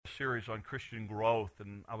series on Christian growth,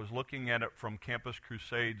 and I was looking at it from Campus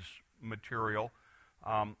Crusades material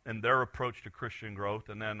and their approach to Christian growth,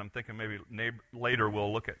 and then I'm thinking maybe later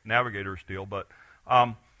we'll look at Navigator's deal, but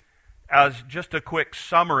as just a quick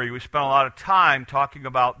summary, we spent a lot of time talking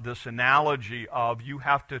about this analogy of you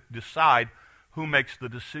have to decide who makes the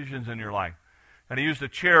decisions in your life. And he used a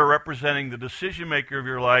chair representing the decision maker of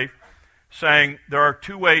your life, saying there are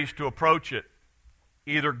two ways to approach it.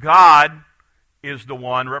 Either God is the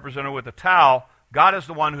one, represented with a towel, God is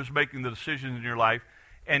the one who's making the decisions in your life,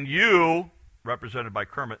 and you, represented by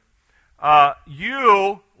Kermit,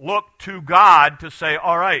 you look to God to say,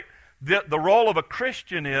 all right, the role of a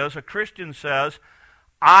Christian says,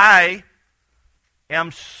 I am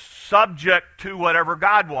subject to whatever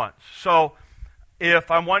God wants. So if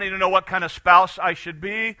I'm wanting to know what kind of spouse I should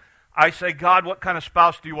be, I say, God, what kind of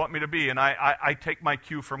spouse do you want me to be? And I take my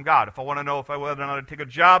cue from God. If I want to know whether or not to take a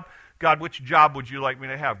job, God, which job would you like me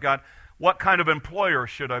to have? God, what kind of employer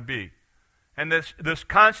should I be? And this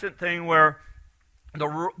constant thing where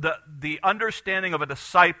the understanding of a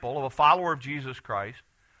disciple, of a follower of Jesus Christ,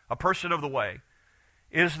 a person of the way,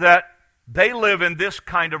 is that they live in this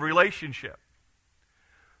kind of relationship.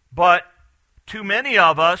 But too many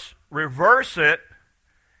of us reverse it,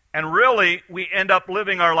 and really we end up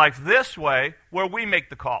living our life this way, where we make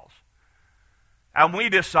the calls. And we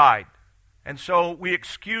decide. And so we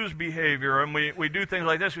excuse behavior, and we do things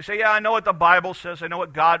like this. We say, yeah, I know what the Bible says, I know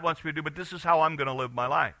what God wants me to do, but this is how I'm going to live my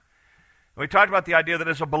life. And we talked about the idea that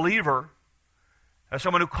as a believer, as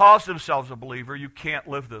someone who calls themselves a believer, you can't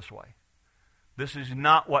live this way. This is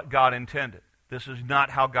not what God intended. This is not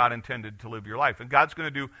how God intended to live your life. And God's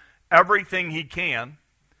going to do everything He can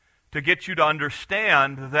to get you to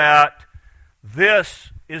understand that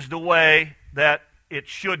this is the way that it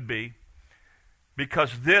should be,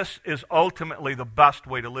 because this is ultimately the best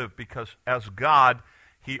way to live, because as God,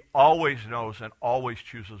 He always knows and always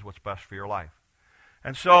chooses what's best for your life.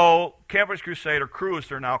 And so Campus Crusade, or Crew as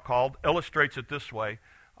they're now called, illustrates it this way.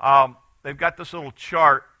 They've got this little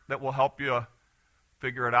chart that will help you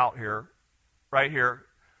figure it out here, right here,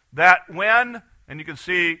 that when, and you can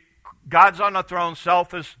see God's on the throne,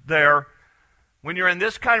 self is there. When you're in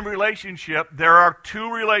this kind of relationship, there are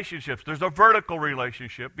two relationships. There's a vertical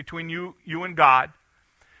relationship between you and God,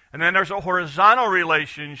 and then there's a horizontal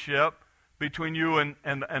relationship between you and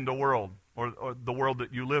the world, or the world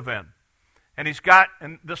that you live in. And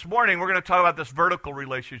and this morning we're going to talk about this vertical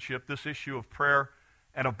relationship, this issue of prayer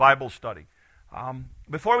and of Bible study.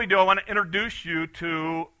 Before we do, I want to introduce you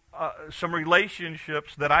to some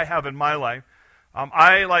relationships that I have in my life.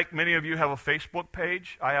 I, like many of you, have a Facebook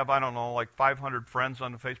page. I have, like 500 friends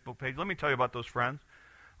on the Facebook page. Let me tell you about those friends.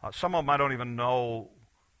 Some of them I don't even know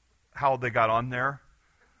how they got on there.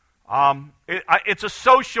 It's a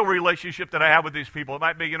social relationship that I have with these people. It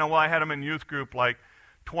might be, I had them in youth group like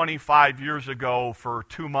 25 years ago for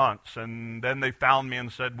 2 months, and then they found me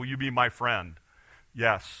and said, will you be my friend?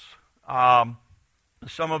 Yes. Some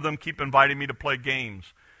of them keep inviting me to play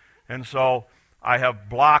games, and so I have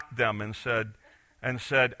blocked them and said,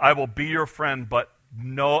 I will be your friend, but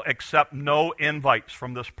accept no invites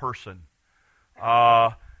from this person.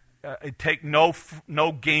 Take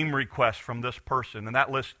no game requests from this person, and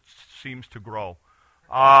that list seems to grow.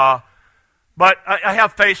 But I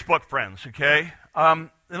have Facebook friends, okay?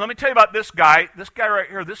 And let me tell you about this guy. This guy right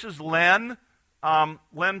here, this is Len.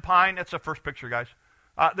 Len Pine. That's the first picture, guys.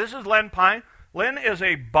 This is Len Pine. Len is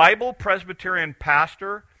a Bible Presbyterian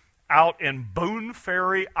pastor out in Boone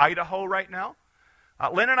Ferry, Idaho right now.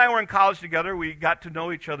 Len and I were in college together. We got to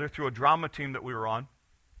know each other through a drama team that we were on.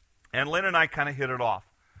 And Len and I kind of hit it off.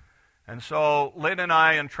 And so Len and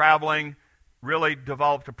I, in traveling, really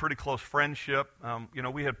developed a pretty close friendship.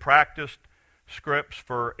 We had practiced scripts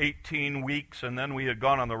for 18 weeks, and then we had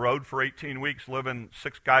gone on the road for 18 weeks, living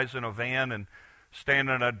 6 guys in a van and staying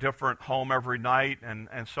in a different home every night. And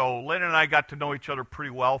so Len and I got to know each other pretty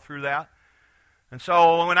well through that. And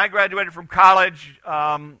so when I graduated from college,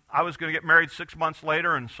 I was going to get married 6 months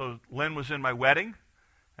later, and so Len was in my wedding.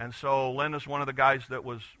 And so Len is one of the guys that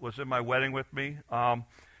was in my wedding with me.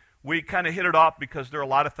 We kind of hit it off because there are a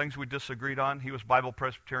lot of things we disagreed on. He was Bible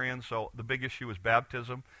Presbyterian, so the big issue was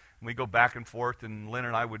baptism. And we go back and forth, and Len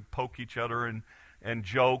and I would poke each other and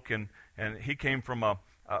joke. And he came from a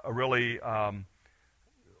really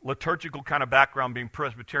liturgical kind of background, being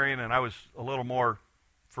Presbyterian, and I was a little more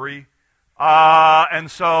free.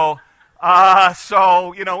 So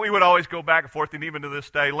we would always go back and forth, and even to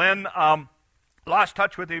this day. Len lost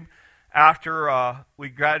touch with him after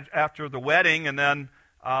after the wedding, and then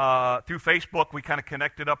through Facebook we kind of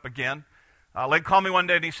connected up again. Len called me one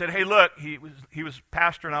day and he said, "Hey, look," he was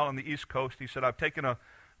pastoring out on the East Coast. He said, "I've taken a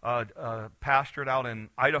pastored out in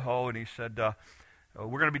Idaho, and he said,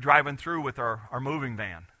 we're going to be driving through with our moving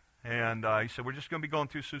van. And he said, we're just going to be going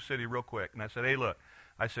through Sioux City real quick. And I said, hey, look.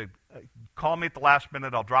 I said, call me at the last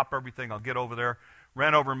minute. I'll drop everything. I'll get over there.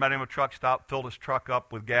 Ran over and met him at a truck stop, filled his truck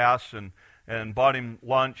up with gas, and bought him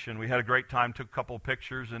lunch. And we had a great time, took a couple of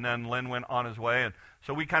pictures, and then Lynn went on his way. And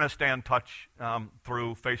so we kind of stay in touch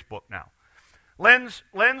through Facebook now.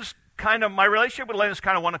 My relationship with Lynn is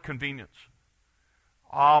kind of one of convenience.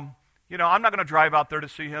 I'm not going to drive out there to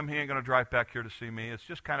see him. He ain't going to drive back here to see me. It's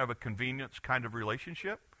just kind of a convenience kind of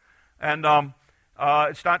relationship. And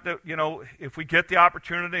it's not that, if we get the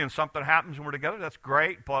opportunity and something happens and we're together, that's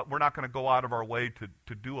great, but we're not going to go out of our way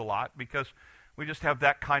to do a lot because we just have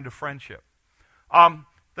that kind of friendship.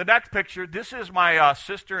 The next picture, this is my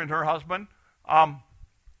sister and her husband.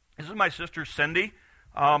 This is my sister, Cindy.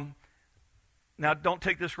 Now, don't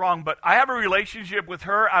take this wrong, but I have a relationship with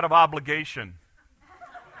her out of obligation.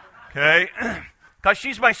 Okay? Because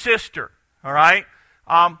she's my sister, all right?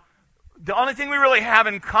 The only thing we really have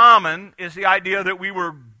in common is the idea that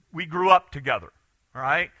we grew up together, all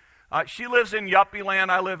right? She lives in Yuppie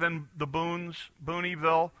Land. I live in the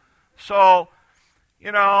Booneyville. So,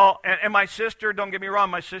 and my sister, don't get me wrong,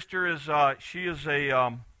 my sister is, she is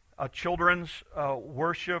a children's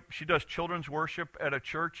worship. She does children's worship at a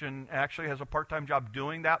church and actually has a part-time job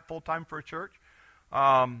doing that full-time for a church.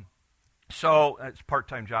 So it's a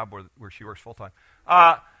part-time job where she works full-time.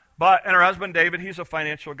 And her husband, David, he's a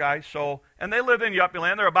financial guy. And they live in Yuppie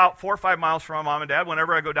Land. They're about 4 or 5 miles from Mom and Dad.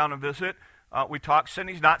 Whenever I go down and visit, we talk.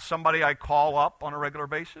 Cindy's not somebody I call up on a regular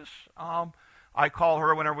basis. I call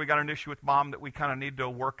her whenever we got an issue with Mom that we kind of need to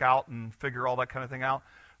work out and figure all that kind of thing out.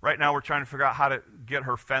 Right now we're trying to figure out how to get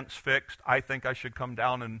her fence fixed. I think I should come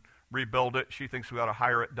down and rebuild it. She thinks we ought to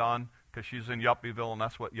hire it done because she's in Yuppieville, and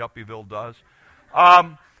that's what Yuppieville does.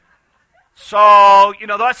 So,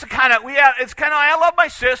 that's the kind of, I love my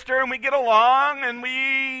sister, and we get along, and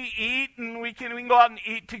we eat, and we can go out and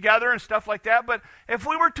eat together and stuff like that. But if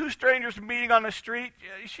we were two strangers meeting on the street,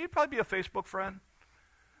 she'd probably be a Facebook friend.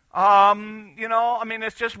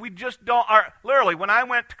 It's just, we just don't, literally, when I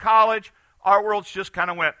went to college, our worlds just kind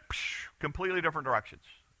of went completely different directions.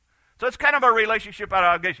 So it's kind of a relationship out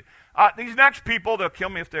of obligation. These next people, they'll kill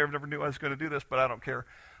me if they ever knew I was going to do this, but I don't care.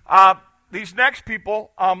 These next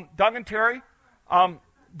people, Doug and Terry,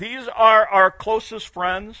 these are our closest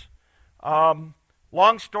friends. Long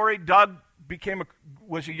story, Doug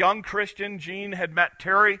was a young Christian. Gene had met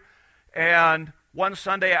Terry, and one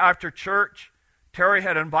Sunday after church, Terry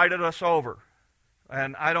had invited us over.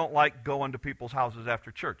 And I don't like going to people's houses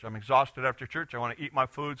after church. I'm exhausted after church. I want to eat my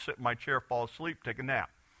food, sit in my chair, fall asleep, take a nap.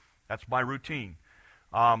 That's my routine.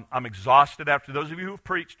 I'm exhausted after. Those of you who've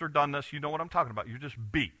preached or done this, you know what I'm talking about. You're just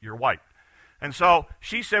beat. You're wiped. And so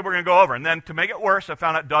she said we're going to go over. And then to make it worse, I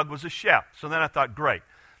found out Doug was a chef. So then I thought, great.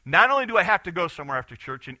 Not only do I have to go somewhere after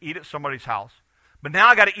church and eat at somebody's house, but now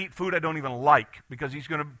I got to eat food I don't even like because he's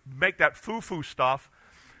going to make that foo-foo stuff,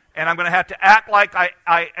 and I'm going to have to act like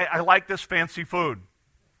I like this fancy food.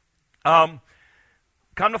 Come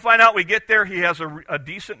to find out, we get there, he has a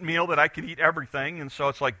decent meal that I could eat everything, and so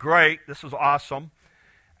it's like, great, this is awesome.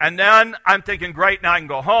 And then I'm thinking, great, now I can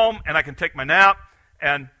go home, and I can take my nap,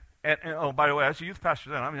 and oh, by the way, I was a youth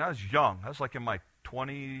pastor then. I was young. I was like in my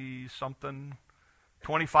 20-something,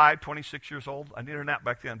 25, 26 years old. I needed a nap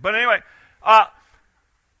back then. But anyway, and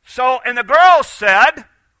the girls said,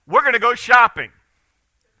 we're going to go shopping.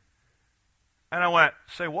 And I went,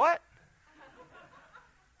 say what?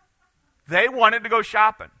 They wanted to go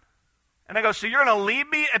shopping. And I go, so you're going to leave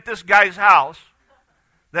me at this guy's house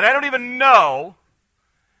that I don't even know,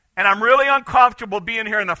 and I'm really uncomfortable being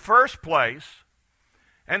here in the first place.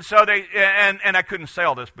 And so and I couldn't say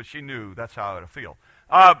all this, but she knew that's how I would feel.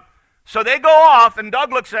 So they go off, and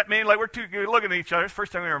Doug looks at me like we're looking at each other. It's the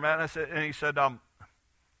first time we ever met, and he said,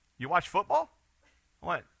 you watch football? I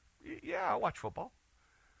went, yeah, I watch football.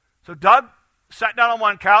 So Doug sat down on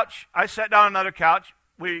one couch. I sat down on another couch.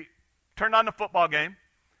 We turned on the football game,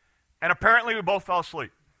 and apparently we both fell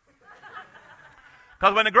asleep.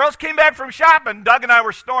 Because when the girls came back from shopping, Doug and I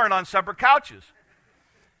were snoring on separate couches.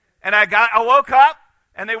 And I woke up,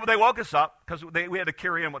 and they woke us up because we had to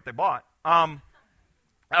carry in what they bought.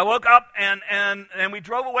 I woke up, and we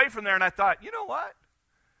drove away from there, and I thought, you know what?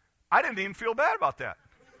 I didn't even feel bad about that.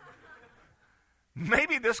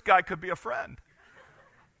 Maybe this guy could be a friend.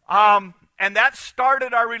 And that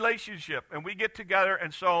started our relationship, and we get together,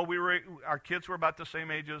 and so our kids were about the same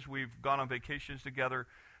ages. We've gone on vacations together.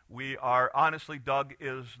 Honestly, Doug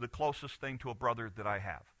is the closest thing to a brother that I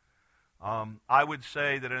have. I would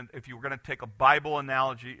say that if you were going to take a Bible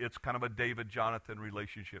analogy, it's kind of a David-Jonathan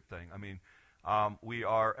relationship thing. I mean, We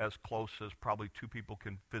are as close as probably two people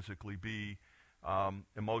can physically be,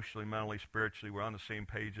 emotionally, mentally, spiritually. We're on the same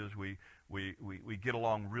pages. We get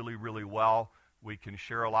along really, really well. We can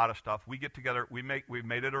share a lot of stuff. We get together. We made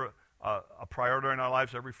it a priority in our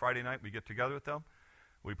lives every Friday night. We get together with them.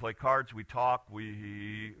 We play cards. We talk.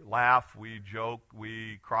 We laugh. We joke.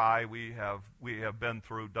 We cry. We have been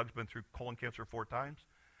through. Doug's been through colon cancer 4 times.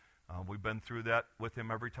 We've been through that with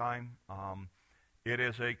him every time. It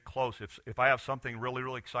is a close. If I have something really,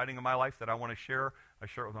 really exciting in my life that I want to share, I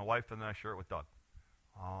share it with my wife, and then I share it with Doug.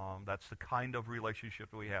 That's the kind of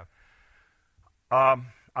relationship that we have.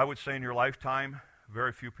 I would say in your lifetime,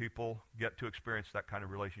 very few people get to experience that kind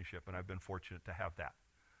of relationship, and I've been fortunate to have that.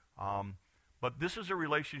 But this is a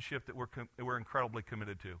relationship that we're incredibly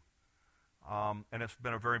committed to. And it's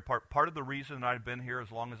been a very part of the reason I've been here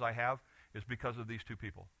as long as I have is because of these two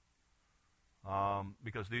people.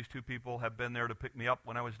 Because these two people have been there to pick me up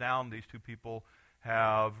when I was down. These two people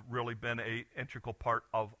have really been an integral part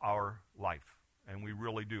of our life. And we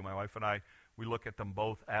really do. My wife and I, we look at them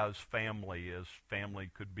both as family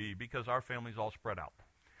could be, because our family's all spread out.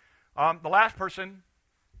 The last person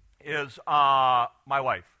is my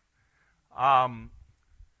wife.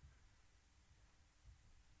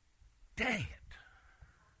 Dang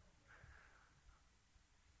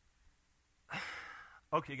it.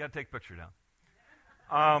 Okay, you got to take a picture now.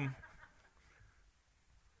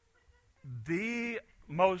 The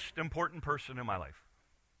most important person in my life.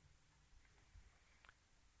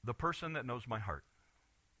 The person that knows my heart.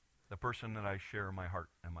 The person that I share my heart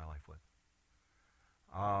and my life with.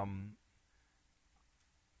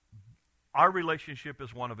 Our relationship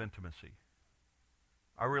is one of intimacy.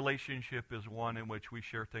 Our relationship is one in which we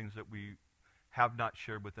share things that we have not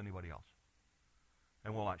shared with anybody else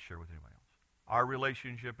and will not share with anybody else. Our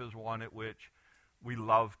relationship is one at which we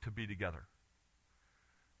love to be together.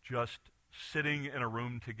 Just sitting in a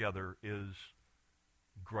room together is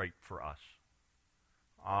great for us.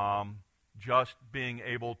 Just being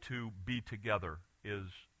able to be together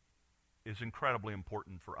is incredibly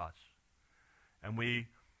important for us. And we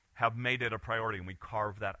have made it a priority, and we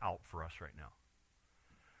carve that out for us right now.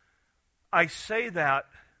 I say that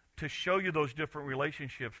to show you those different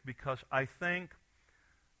relationships because I think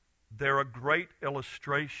they're a great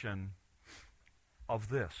illustration of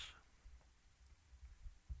this.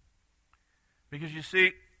 Because you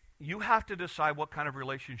see, you have to decide what kind of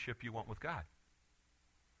relationship you want with God.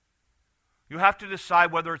 You have to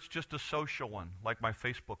decide whether it's just a social one, like my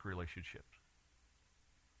Facebook relationships.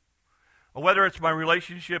 Or whether it's my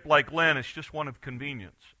relationship like Lynn, it's just one of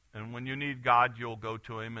convenience. And when you need God, you'll go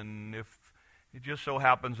to him. And if it just so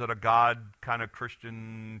happens that a God kind of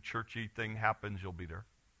Christian, churchy thing happens, you'll be there.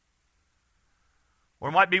 Or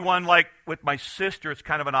it might be one like with my sister, it's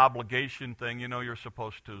kind of an obligation thing. You know, you're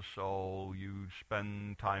supposed to, so you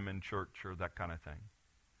spend time in church or that kind of thing.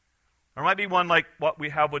 Or it might be one like what we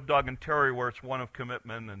have with Doug and Terry, where it's one of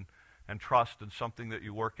commitment and trust and something that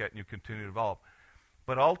you work at and you continue to develop.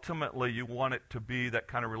 But ultimately, you want it to be that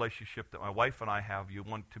kind of relationship that my wife and I have. You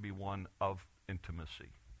want it to be one of intimacy.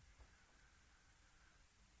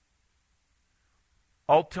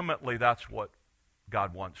 Ultimately, that's what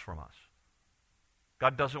God wants from us.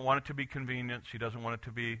 God doesn't want it to be convenience. He doesn't want it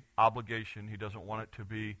to be obligation. He doesn't want it to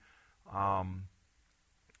be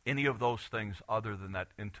any of those things other than that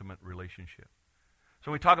intimate relationship. So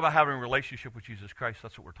when we talk about having a relationship with Jesus Christ,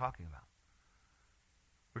 that's what we're talking about.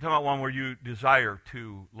 We're talking about one where you desire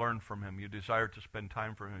to learn from him. You desire to spend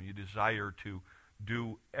time for him. You desire to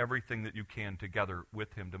do everything that you can together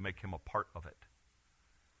with him to make him a part of it.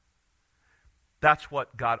 That's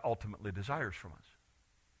what God ultimately desires from us.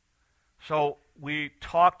 So we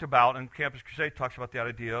talked about, and Campus Crusade talks about the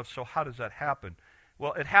idea of, so how does that happen?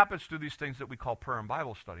 Well, it happens through these things that we call prayer and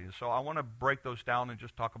Bible study. So I want to break those down and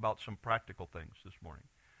just talk about some practical things this morning.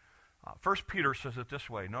 1 Peter says it this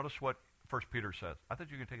way. Notice what 1 Peter says. I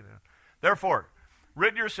thought you could take it down. Therefore,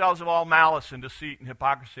 rid yourselves of all malice and deceit and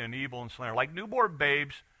hypocrisy and evil and slander. Like newborn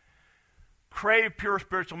babes, crave pure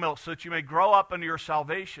spiritual milk so that you may grow up into your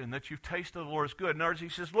salvation, that you've tasted the Lord is good. In other words, he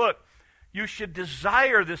says, look, you should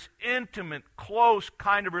desire this intimate, close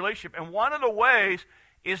kind of relationship. And one of the ways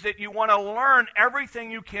is that you want to learn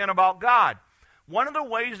everything you can about God. One of the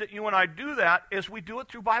ways that you and I do that is we do it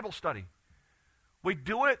through Bible study. We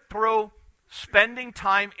do it through spending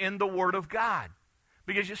time in the Word of God.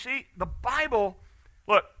 Because you see, the Bible,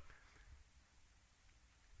 look,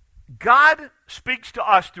 God speaks to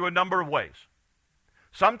us through a number of ways.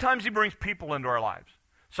 Sometimes he brings people into our lives.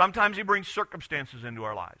 Sometimes he brings circumstances into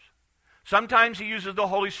our lives. Sometimes he uses the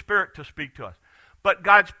Holy Spirit to speak to us. But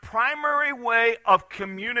God's primary way of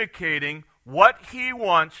communicating what he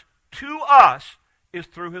wants to us is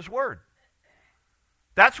through his word.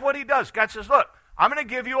 That's what he does. God says, look, I'm going to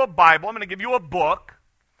give you a Bible. I'm going to give you a book.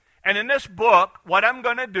 And in this book, what I'm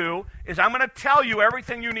going to do is I'm going to tell you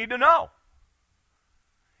everything you need to know.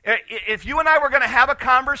 If you and I were going to have a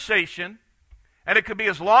conversation, and it could be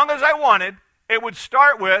as long as I wanted, it would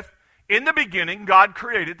start with, in the beginning, God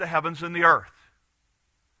created the heavens and the earth.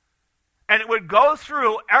 And it would go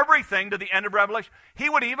through everything to the end of Revelation. He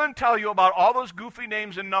would even tell you about all those goofy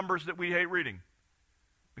names and numbers that we hate reading.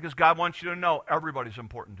 Because God wants you to know everybody's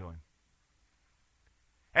important to him.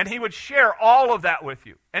 And he would share all of that with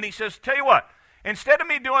you. And he says, tell you what, instead of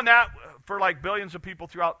me doing that for like billions of people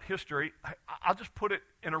throughout history, I'll just put it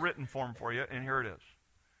in a written form for you, and here it is.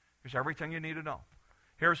 Here's everything you need to know.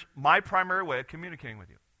 Here's my primary way of communicating with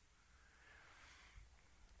you.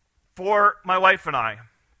 For my wife and I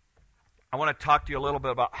want to talk to you a little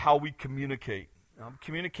bit about how we communicate.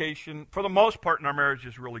 Communication, for the most part in our marriage,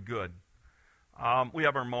 is really good. We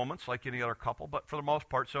have our moments like any other couple, but for the most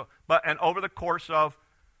part, and over the course of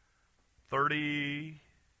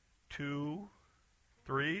 32,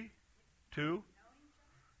 3, 2?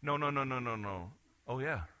 No. Oh,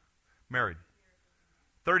 yeah. Married.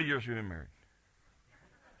 30 years we've been married.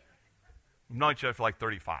 We've known each other for like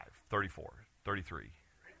 35, 34, 33.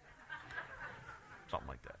 Something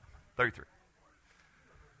like that. 33.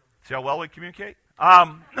 See how well we communicate?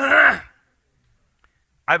 I've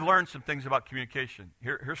learned some things about communication.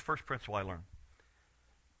 Here's first principle I learned.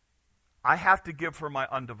 I have to give her my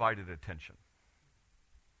undivided attention.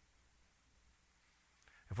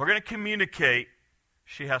 If we're going to communicate,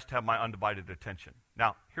 she has to have my undivided attention.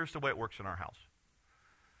 Now, here's the way it works in our house.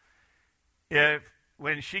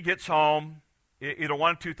 When she gets home, either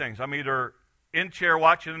one of two things. I'm either in chair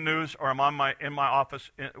watching the news, or I'm in my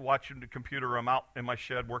office watching the computer, or I'm out in my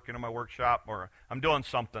shed working in my workshop, or I'm doing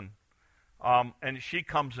something. And she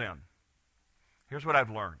comes in. Here's what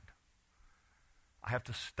I've learned. I have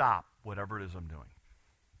to stop whatever it is I'm doing.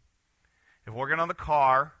 If we're getting on the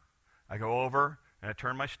car, I go over and I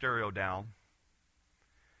turn my stereo down,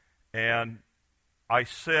 and I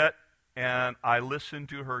sit and I listen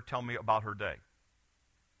to her tell me about her day.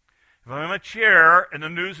 If I'm in a chair and the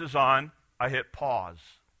news is on, I hit pause.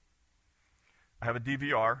 I have a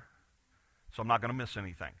DVR, so I'm not going to miss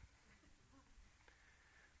anything.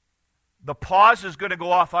 The pause is going to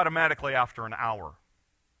go off automatically after an hour.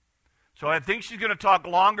 So I think she's going to talk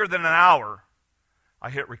longer than an hour. I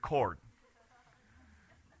hit record.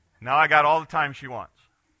 Now I got all the time she wants.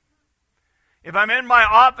 If I'm in my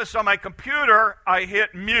office on my computer, I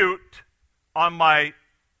hit mute on my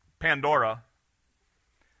Pandora.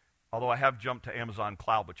 Although I have jumped to Amazon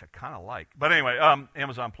Cloud, which I kind of like. But anyway,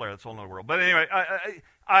 Amazon Player, that's a whole other world. But anyway,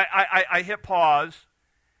 I hit pause,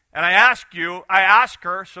 and I ask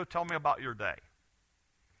her, so tell me about your day.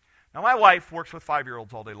 Now, my wife works with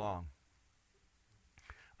 5-year-olds all day long.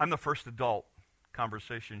 I'm the first adult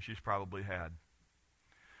conversation she's probably had.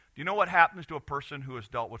 Do you know what happens to a person who has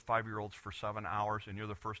dealt with 5-year-olds for 7 hours, and you're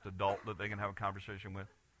the first adult that they can have a conversation with?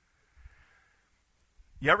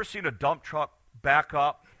 You ever seen a dump truck back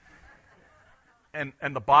up and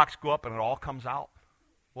the box go up and it all comes out?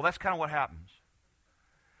 Well, that's kind of what happens.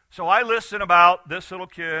 So I listen about this little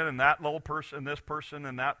kid and that little person, this person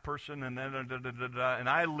and that person, and then and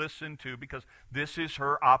I listen to, because this is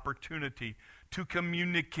her opportunity to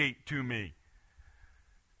communicate to me.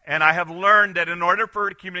 And I have learned that in order for her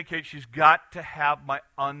to communicate, she's got to have my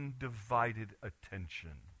undivided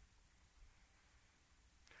attention.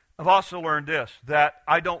 I've also learned this, that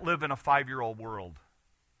I don't live in a 5-year-old world.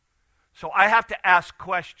 So I have to ask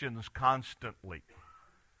questions constantly.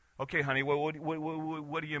 Okay, honey,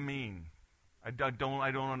 what do you mean? I don't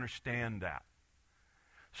understand that.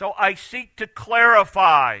 So I seek to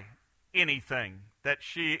clarify anything that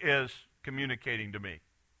she is communicating to me.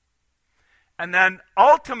 And then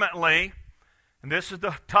ultimately, and this is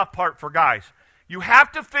the tough part for guys, you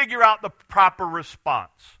have to figure out the proper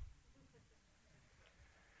response.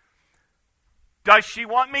 Does she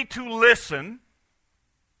want me to listen,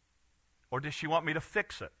 or does she want me to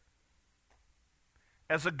fix it?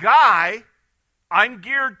 As a guy, I'm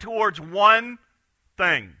geared towards one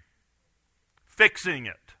thing: fixing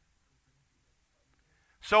it.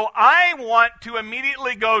 So I want to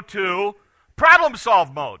immediately go to problem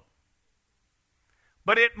solve mode.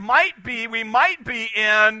 But we might be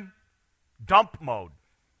in dump mode.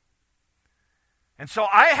 And so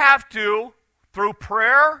I have to, through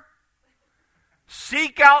prayer,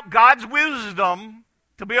 seek out God's wisdom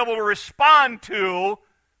to be able to respond to,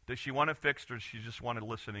 does she want it fixed or does she just want a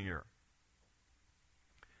listening ear?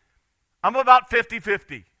 I'm about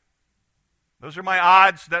 50-50. Those are my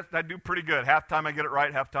odds. That I do pretty good. Half time I get it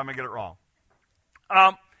right, half time I get it wrong.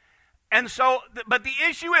 And so, but the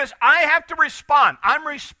issue is I have to respond. I'm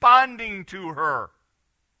responding to her.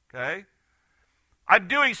 Okay? I'm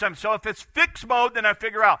doing something. So if it's fixed mode, then I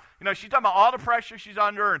figure out, she's talking about all the pressure she's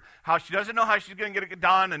under and how she doesn't know how she's going to get it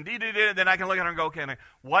done and then I can look at her and go, okay,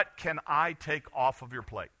 what can I take off of your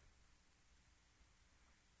plate?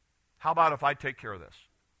 How about if I take care of this?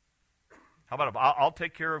 How about if I'll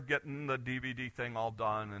take care of getting the DVD thing all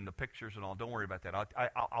done and the pictures and all. Don't worry about that.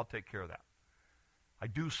 I'll take care of that. I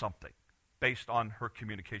do something based on her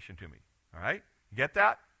communication to me. All right? You get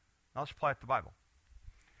that? Now let's apply it to the Bible.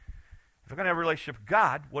 If I'm going to have a relationship with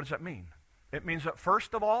God, what does that mean? It means that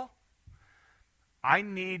first of all, I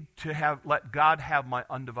need to let God have my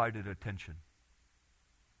undivided attention.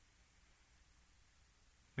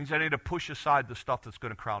 It means I need to push aside the stuff that's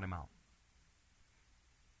going to crowd him out.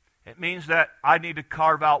 It means that I need to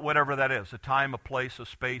carve out whatever that is, a time, a place, a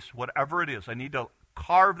space, whatever it is. I need to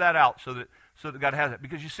carve that out so that God has it.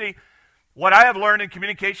 Because you see, what I have learned in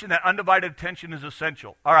communication, that undivided attention is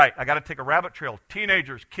essential. All right, I got to take a rabbit trail.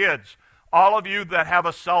 Teenagers, kids, all of you that have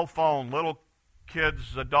a cell phone, little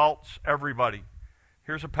kids, adults, everybody.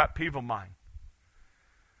 Here's a pet peeve of mine.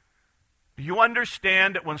 Do you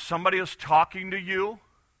understand that when somebody is talking to you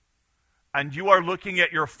and you are looking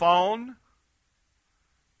at your phone,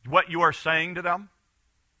 what you are saying to them?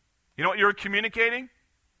 You know what you're communicating?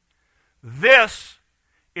 This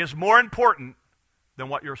is more important than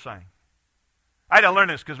what you're saying. I had to learn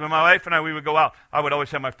this because when my wife and we would go out, I would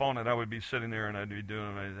always have my phone and I would be sitting there and I'd be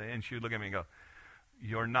doing it, and she would look at me and go,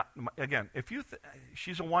 "You're not." Again,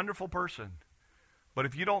 she's a wonderful person, but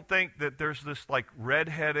if you don't think that there's this like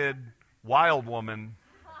red-headed wild woman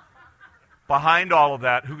behind all of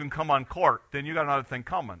that who can come on court, then you got another thing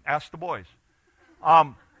coming. Ask the boys.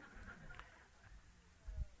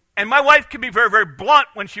 And my wife can be very, very blunt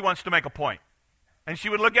when she wants to make a point. And she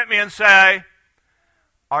would look at me and say,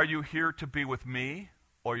 "Are you here to be with me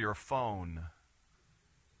or your phone?"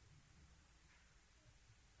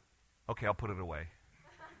 Okay, I'll put it away.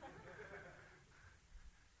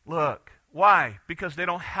 Look, why? Because they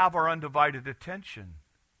don't have our undivided attention.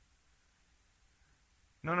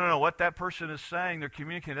 No. What that person is saying, they're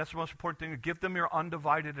communicating. That's the most important thing. Give them your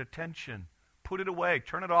undivided attention. Put it away.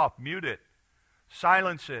 Turn it off. Mute it.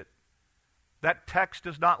 Silence it. That text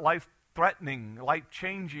is not life-threatening,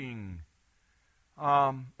 life-changing.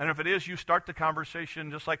 And if it is, you start the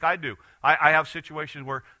conversation just like I do. I have situations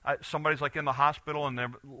where somebody's like in the hospital and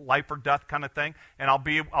they're life or death kind of thing, and I'll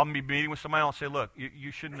be meeting with somebody and I'll say, "Look,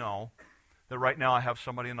 you should know that right now I have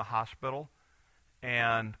somebody in the hospital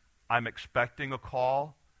and I'm expecting a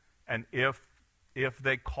call, and if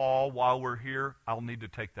they call while we're here, I'll need to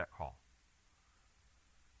take that call."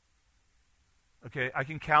 Okay, I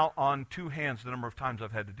can count on two hands the number of times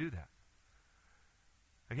I've had to do that.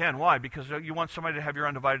 Again, why? Because you want somebody to have your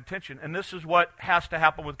undivided attention. And this is what has to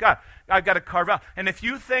happen with God. I've got to carve out. And if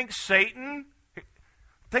you think Satan,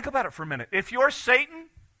 think about it for a minute. If you're Satan,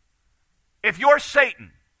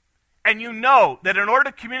 and you know that in order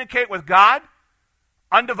to communicate with God,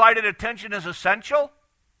 undivided attention is essential,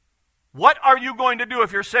 what are you going to do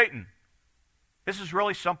if you're Satan? This is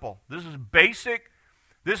really simple. This is basic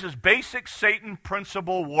Satan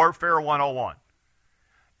principle warfare 101.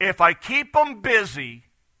 If I keep them busy,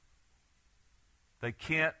 God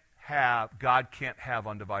can't have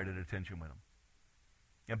undivided attention with them.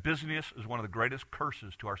 And busyness is one of the greatest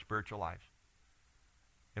curses to our spiritual lives.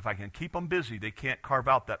 If I can keep them busy, they can't carve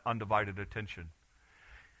out that undivided attention.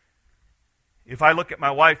 If I look at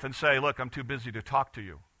my wife and say, "Look, I'm too busy to talk to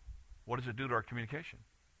you," what does it do to our communication?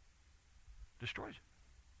 Destroys it.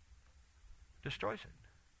 Destroys it.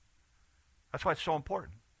 That's why it's so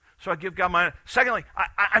important. So I give God my... Secondly,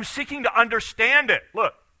 I'm seeking to understand it.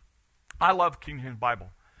 Look, I love King James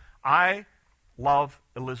Bible. I love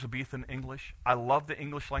Elizabethan English. I love the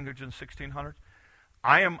English language in the 1600s.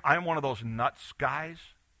 I am one of those nuts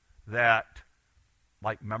guys that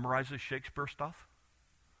like memorizes Shakespeare stuff.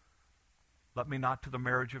 "Let me not to the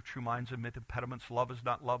marriage of true minds admit impediments. Love is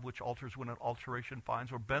not love which alters when an alteration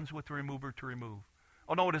finds, or bends with the remover to remove.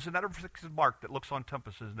 Oh no, it is a never fixed mark that looks on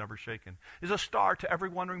tempest is never shaken. Is a star to every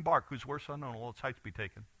wandering bark whose worth unknown will its heights be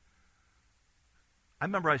taken." I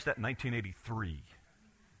memorized that in 1983.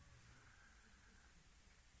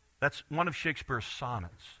 That's one of Shakespeare's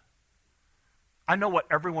sonnets. I know what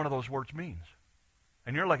every one of those words means.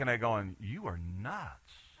 And you're looking at it going, "You are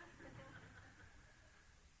nuts."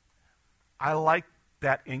 I like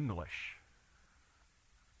that English.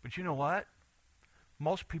 But you know what?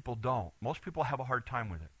 Most people don't. Most people have a hard time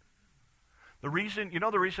with it. The reason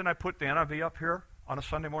I put the NIV up here on a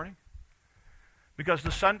Sunday morning? Because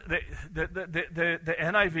the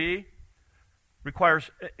NIV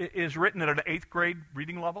is written at an 8th grade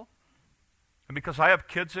reading level. And because I have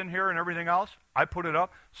kids in here and everything else, I put it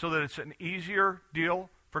up so that it's an easier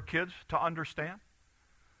deal for kids to understand.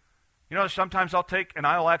 You know, sometimes I'll take and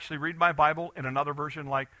I'll actually read my Bible in another version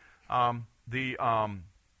like the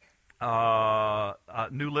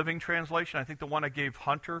New Living Translation. I think the one I gave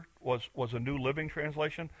Hunter was a New Living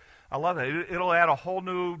Translation. I love it. It'll add a whole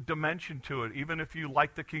new dimension to it, even if you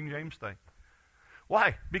like the King James thing.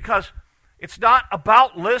 Why? Because it's not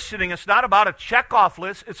about listening. It's not about a checkoff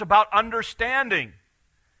list. It's about understanding.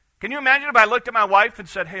 Can you imagine if I looked at my wife and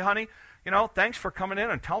said, hey, honey, you know, thanks for coming in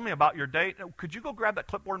and telling me about your date. Could you go grab that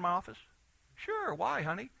clipboard in my office? Sure. Why,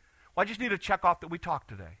 honey? Well, I just need to check off that we talked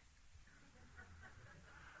today.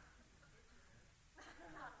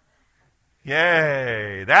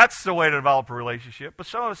 Yay. That's the way to develop a relationship. But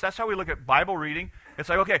some of us, that's how we look at Bible reading. It's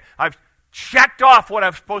like, okay, I've checked off what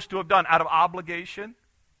I'm supposed to have done out of obligation.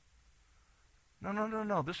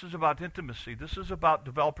 No. This is about intimacy. This is about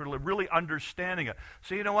developing, really understanding it.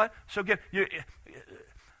 So you know what? So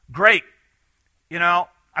great. You know,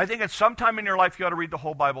 I think at some time in your life you ought to read the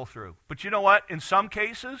whole Bible through. But you know what? In some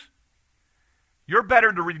cases, you're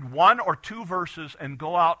better to read 1 or 2 verses and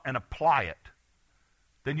go out and apply it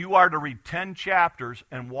than you are to read 10 chapters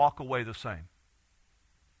and walk away the same.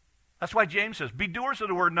 That's why James says, be doers of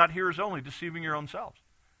the word, not hearers only, deceiving your own selves.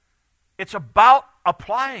 It's about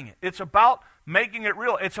applying it. It's about making it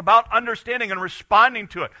real. It's about understanding and responding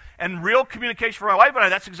to it. And real communication for my wife and I,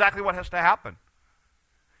 that's exactly what has to happen.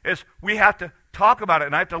 Is we have to talk about it,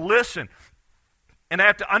 and I have to listen, and I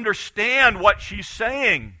have to understand what she's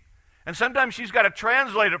saying. And sometimes she's got to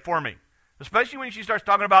translate it for me. Especially when she starts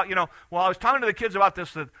talking about, you know, well, I was talking to the kids about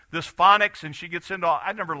this phonics, and she gets into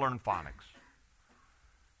I never learned phonics.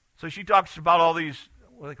 So she talks about all these,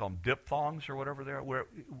 what do they call them, diphthongs or whatever they're,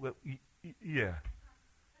 yeah.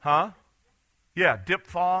 Huh? Yeah,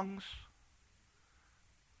 diphthongs.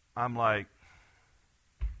 I'm like,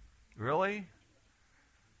 really?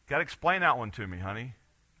 Got to explain that one to me, honey.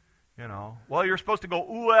 You know, well, you're supposed to go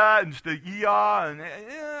ooh-ah instead of ee-ah, and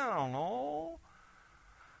I don't know.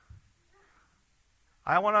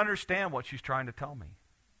 I want to understand what she's trying to tell me.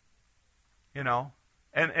 You know,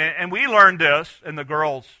 and we learned this, and the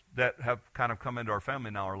girls that have kind of come into our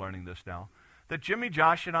family now are learning this now, that Jimmy,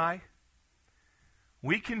 Josh, and I,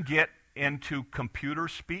 we can get into computer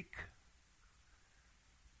speak,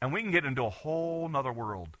 and we can get into a whole nother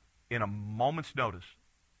world in a moment's notice.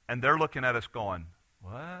 And they're looking at us going,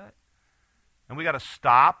 what? And we got to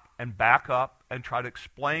stop and back up and try to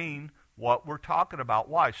explain what we're talking about.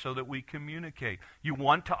 Why? So that we communicate. You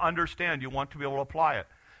want to understand. You want to be able to apply it.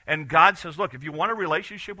 And God says, look, if you want a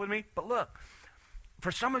relationship with me, but look,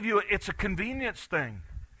 for some of you, it's a convenience thing.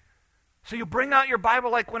 So you bring out your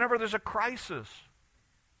Bible like whenever there's a crisis.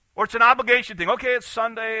 Or it's an obligation thing. Okay, it's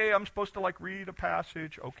Sunday. I'm supposed to like read a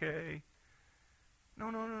passage. Okay.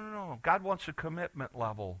 No. God wants a commitment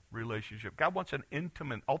level relationship. God wants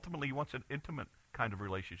ultimately he wants an intimate kind of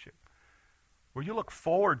relationship. Where you look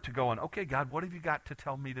forward to going, okay, God, what have you got to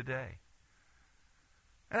tell me today?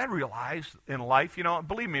 And I realize in life, you know,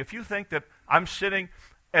 believe me, if you think that I'm sitting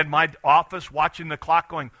at my office watching the clock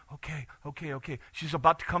going, okay, she's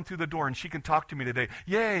about to come through the door and she can talk to me today.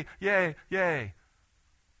 Yay.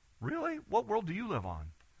 Really? What world do you live on?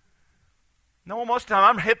 No, most of the time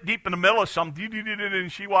I'm hip deep in the middle of something,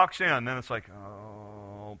 and she walks in, and it's like,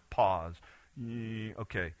 oh, pause.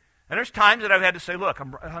 Okay. And there's times that I've had to say, look,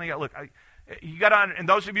 honey, you got to, and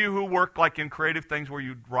those of you who work like in creative things where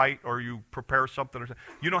you write or you prepare something,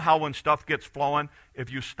 you know how when stuff gets flowing,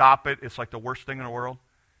 if you stop it, it's like the worst thing in the world.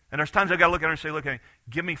 And there's times I got to look at her and say, look, honey,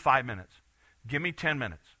 give me 5 minutes. Give me 10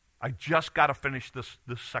 minutes. I just got to finish this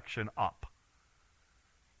section up.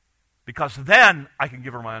 Because then I can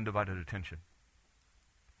give her my undivided attention.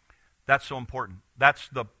 That's so important. That's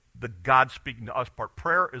the God speaking to us part.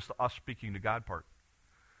 Prayer is the us speaking to God part.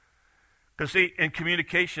 Because see, in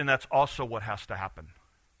communication, that's also what has to happen.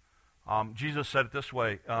 Jesus said it this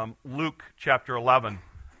way, Luke chapter 11.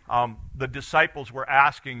 The disciples were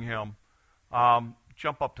asking him,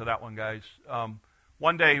 jump up to that one, guys.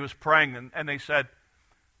 One day he was praying, and they said,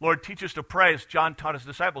 Lord, teach us to pray as John taught his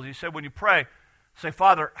disciples. He said, when you pray, say,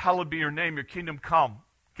 Father, hallowed be your name, your kingdom come.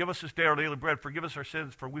 Give us this day our daily bread. Forgive us our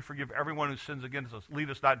sins, for we forgive everyone who sins against us. Lead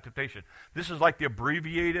us not into temptation. This is like the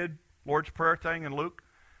abbreviated Lord's Prayer thing in Luke.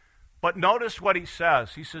 But notice what he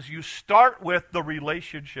says. He says, you start with the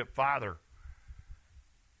relationship, Father.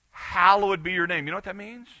 Hallowed be your name. You know what that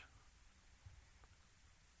means?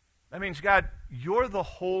 That means, God, you're the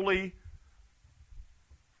Holy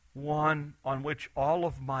One on which all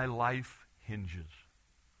of my life hinges.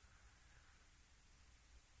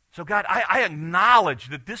 So God, I acknowledge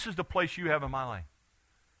that this is the place you have in my life.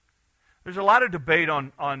 There's a lot of debate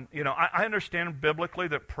on I understand biblically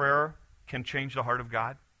that prayer can change the heart of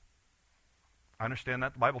God. I understand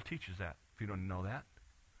that. The Bible teaches that, if you don't know that.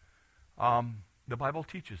 The Bible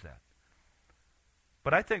teaches that.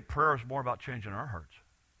 But I think prayer is more about changing our hearts.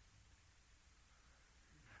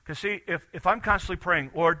 Because see, if I'm constantly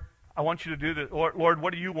praying, Lord, I want you to do this. Lord,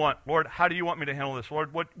 what do you want? Lord, how do you want me to handle this?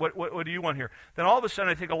 Lord, what do you want here? Then all of a sudden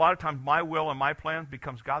I think a lot of times my will and my plan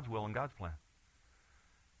becomes God's will and God's plan.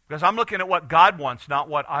 Because I'm looking at what God wants, not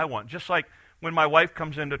what I want. Just like when my wife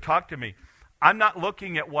comes in to talk to me, I'm not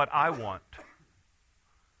looking at what I want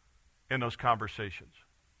in those conversations.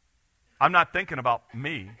 I'm not thinking about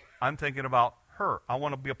me. I'm thinking about her. I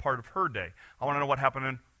want to be a part of her day. I want to know what happened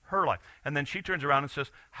in her life. And then she turns around and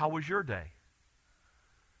says, how was your day?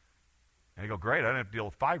 And I go, great, I didn't have to deal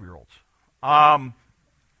with 5-year-olds. And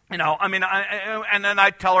then I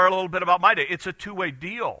tell her a little bit about my day. It's a two-way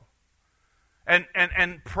deal.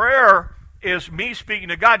 And prayer is me speaking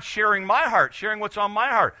to God, sharing my heart, sharing what's on my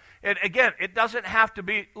heart. And again, it doesn't have to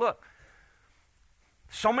be, look,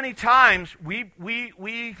 so many times we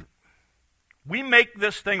make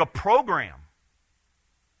this thing a program.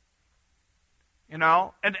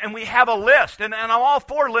 And we have a list, and I'm all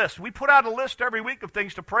for lists. We put out a list every week of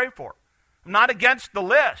things to pray for. I'm not against the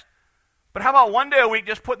list. But how about one day a week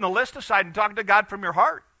just putting the list aside and talking to God from your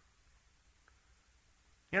heart?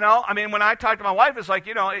 When I talk to my wife, it's like,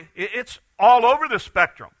 it's all over the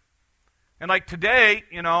spectrum. And like today,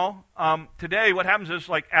 today what happens is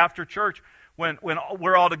like after church, when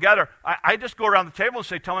we're all together, I just go around the table and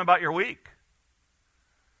say, tell me about your week.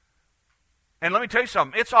 And let me tell you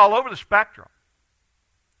something, it's all over the spectrum.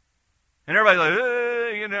 And everybody's like,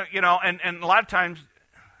 and a lot of times,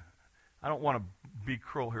 I don't want to be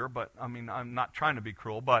cruel here, but I'm not trying to be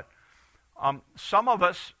cruel, but some of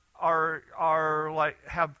us are like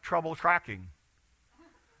have trouble tracking.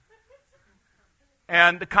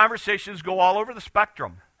 And the conversations go all over the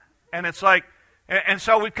spectrum. And it's like, and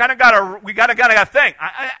so we've kind of got a thing.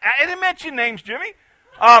 I didn't mention names, Jimmy.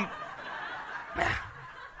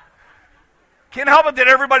 Can't help it that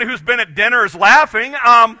everybody who's been at dinner is laughing.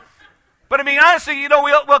 But honestly,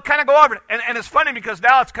 we'll kind of go over it. And it's funny because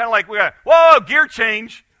now it's kind of like whoa, gear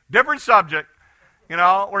change, different subject.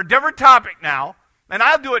 We're a different topic now. And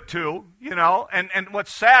I'll do it too, And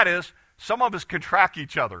what's sad is some of us can track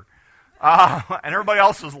each other. And everybody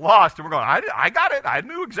else is lost. And we're going, I got it. I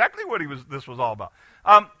knew exactly what this was all about.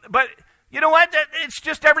 But you know what? It's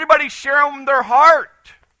just everybody sharing their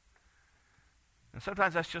heart. And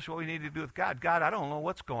sometimes that's just what we need to do with God. God, I don't know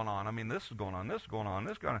what's going on. This is going on, this is going on,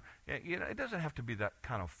 this is going on. It doesn't have to be that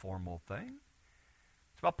kind of formal thing.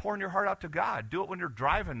 It's about pouring your heart out to God. Do it when you're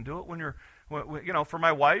driving. Do it when you're, for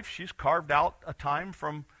my wife, she's carved out a time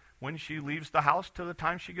from when she leaves the house to the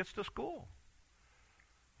time she gets to school.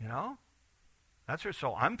 That's her.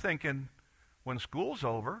 So I'm thinking when school's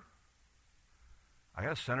over, I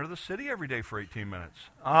got to send her to the city every day for 18 minutes.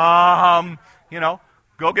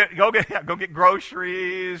 Go get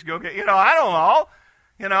groceries, go get, I don't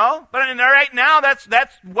know, but right now, that's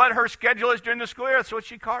what her schedule is during the school year. That's what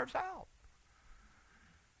she carves out.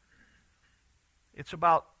 It's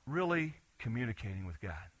about really communicating with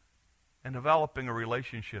God and developing a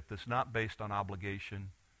relationship that's not based on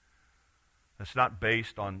obligation, that's not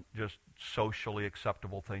based on just socially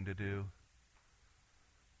acceptable thing to do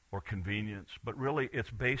or convenience, but really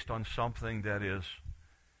it's based on something that is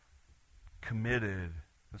committed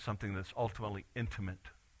and something that's ultimately intimate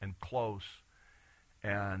and close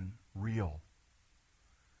and real.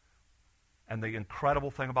 And the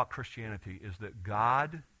incredible thing about Christianity is that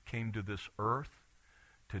God came to this earth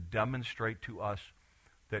to demonstrate to us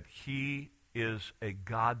that he is a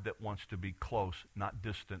God that wants to be close, not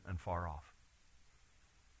distant and far off.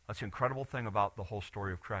 That's the incredible thing about the whole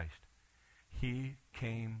story of Christ. He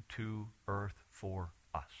came to earth for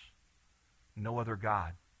us. No other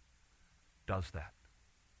God does that.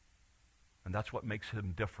 And that's what makes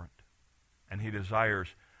him different. And he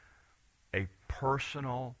desires a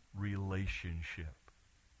personal relationship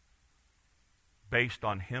based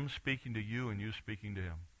on him speaking to you and you speaking to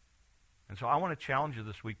him. And so I want to challenge you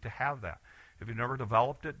this week to have that. If you've never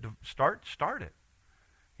developed it, start it.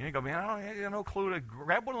 You go, man, I have no clue.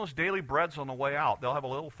 Grab one of those daily breads on the way out. They'll have a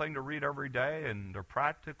little thing to read every day, and they're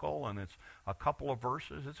practical, and it's a couple of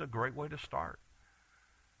verses. It's a great way to start.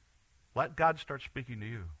 Let God start speaking to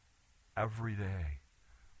you every day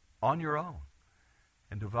on your own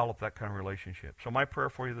and develop that kind of relationship. So my prayer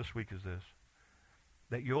for you this week is this,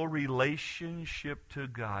 that your relationship to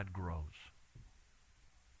God grows.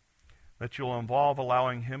 that you'll involve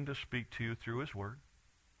allowing him to speak to you through his word,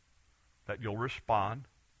 that you'll respond,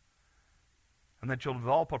 and that you'll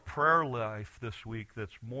develop a prayer life this week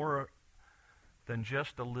that's more than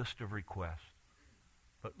just a list of requests,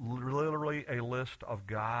 but literally a list of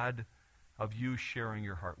God, of you sharing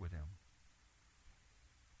your heart with him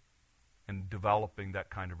and developing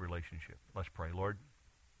that kind of relationship. Let's pray. Lord,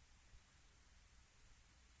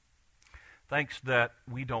 thanks that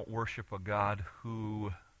we don't worship a God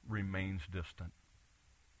who remains distant.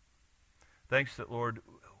 Thanks that, Lord,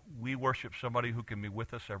 we worship somebody who can be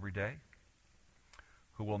with us every day,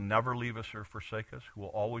 who will never leave us or forsake us, who will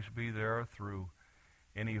always be there through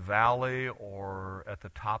any valley or at the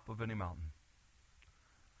top of any mountain.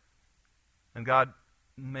 And God,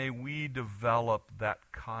 may we develop that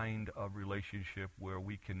kind of relationship where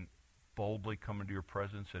we can boldly come into your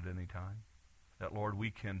presence at any time. That, Lord, we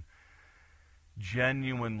can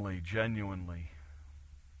genuinely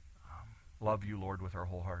love you, Lord, with our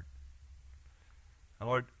whole heart. And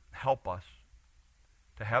Lord, help us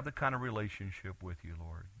to have the kind of relationship with you,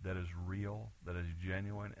 Lord, that is real, that is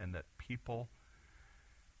genuine, and that people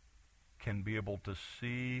can be able to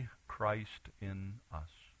see Christ in us.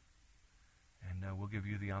 And we'll give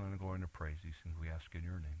you the honor and the glory and the praise. These things we ask in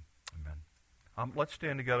your name. Amen. Let's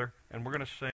stand together, and we're going to sing.